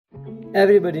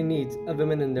Everybody needs a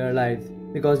woman in their lives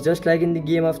because just like in the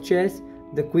game of chess,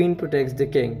 the queen protects the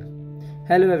king.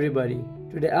 Hello everybody,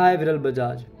 today I, Viral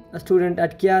Bajaj, a student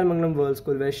at Kyar Mangalam World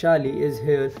School Vaishali, is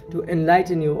here to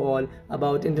enlighten you all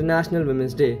about International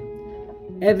Women's Day.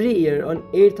 Every year on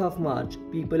 8th of March,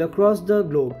 people across the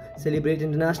globe celebrate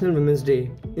International Women's Day,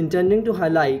 intending to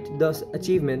highlight the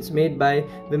achievements made by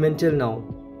women till now.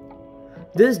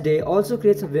 This day also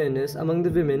creates awareness among the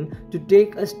women to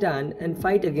take a stand and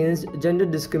fight against gender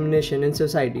discrimination in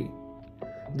society.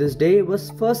 This day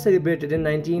was first celebrated in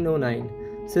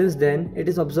 1909. Since then, it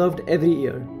is observed every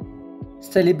year.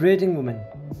 Celebrating women,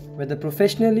 whether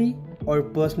professionally or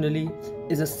personally,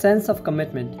 is a sense of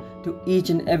commitment to each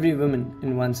and every woman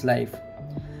in one's life.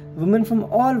 Women from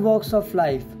all walks of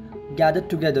life gathered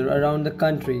together around the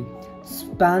country,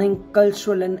 spanning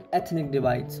cultural and ethnic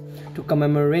divides, to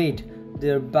commemorate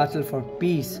their battle for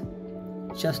peace,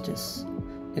 justice,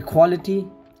 equality,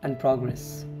 and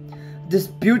progress. This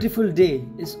beautiful day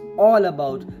is all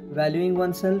about valuing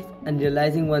oneself and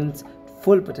realizing one's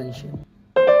full potential.